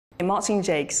Martin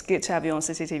Jacques, good to have you on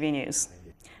CCTV News.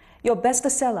 Your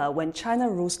bestseller, When China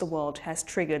Rules the World, has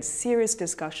triggered serious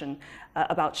discussion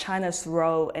about China's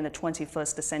role in the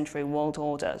 21st century world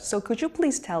order. So could you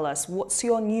please tell us what's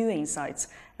your new insights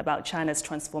about China's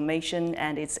transformation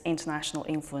and its international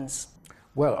influence?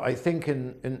 Well, I think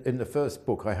in the first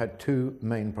book I had two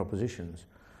main propositions.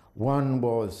 One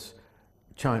was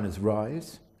China's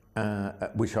rise,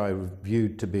 which I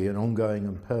viewed to be an ongoing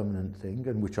and permanent thing,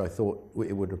 and which I thought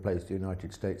it would replace the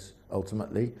United States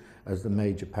ultimately as the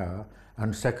major power.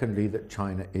 And secondly, that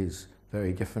China is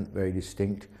very different, very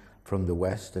distinct from the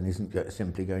West and isn't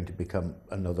simply going to become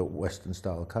another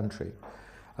Western-style country.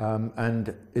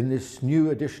 And in this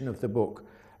new edition of the book,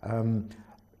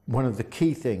 one of the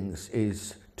key things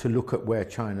is to look at where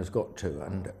China's got to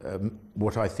and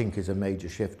what I think is a major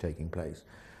shift taking place.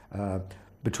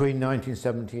 Between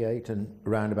 1978 and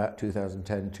around about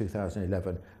 2010,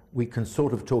 2011, we can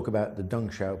sort of talk about the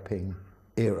Deng Xiaoping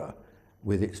era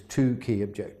with its two key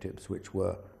objectives, which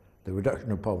were the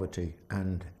reduction of poverty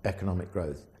and economic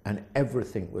growth. And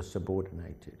everything was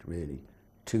subordinated, really,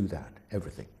 to that,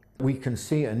 everything. We can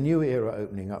see a new era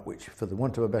opening up, which, for the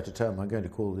want of a better term, I'm going to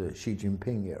call the Xi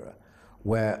Jinping era,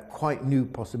 where quite new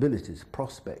possibilities,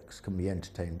 prospects can be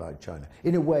entertained by China.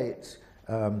 In a way, it's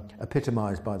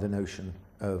epitomized by the notion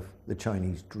of the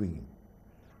Chinese dream,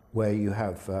 where you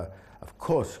have, of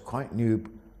course, quite new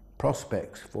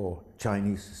prospects for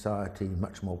Chinese society,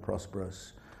 much more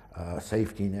prosperous,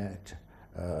 safety net,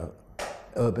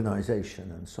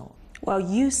 urbanization, and so on. Well,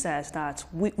 you said that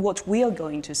what we are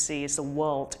going to see is a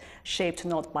world shaped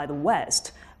not by the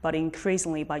West, but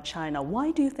increasingly by China. Why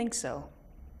do you think so?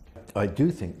 I do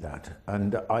think that,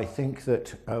 and I think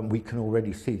that we can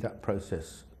already see that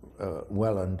process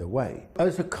well underway.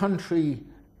 As a country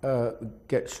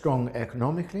gets strong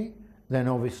economically, then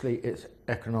obviously its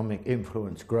economic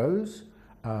influence grows.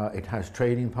 It has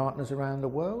trading partners around the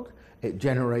world. It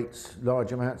generates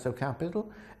large amounts of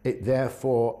capital. It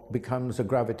therefore becomes a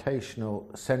gravitational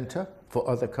center for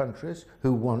other countries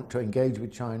who want to engage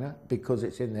with China because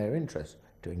it's in their interest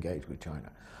to engage with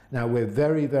China. Now, we're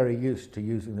very, very used to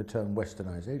using the term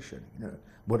Westernization. You know,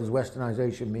 what does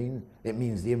Westernization mean? It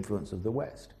means the influence of the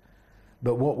West.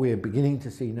 But what we're beginning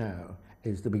to see now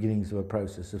is the beginnings of a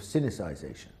process of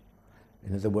Sinicization.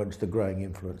 In other words, the growing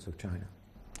influence of China.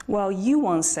 Well, you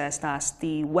once said that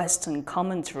the Western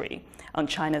commentary on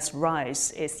China's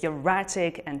rise is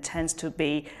erratic and tends to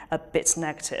be a bit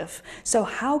negative. So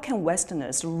how can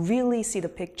Westerners really see the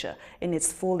picture in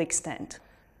its full extent?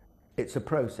 It's a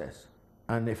process.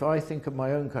 And if I think of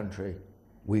my own country,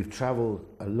 we've traveled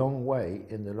a long way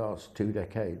in the last 2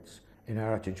 decades in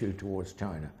our attitude towards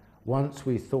China. Once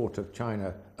we thought of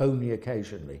China only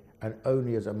occasionally and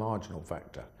only as a marginal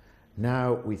factor.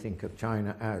 Now we think of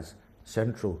China as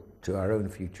central to our own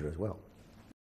future as well.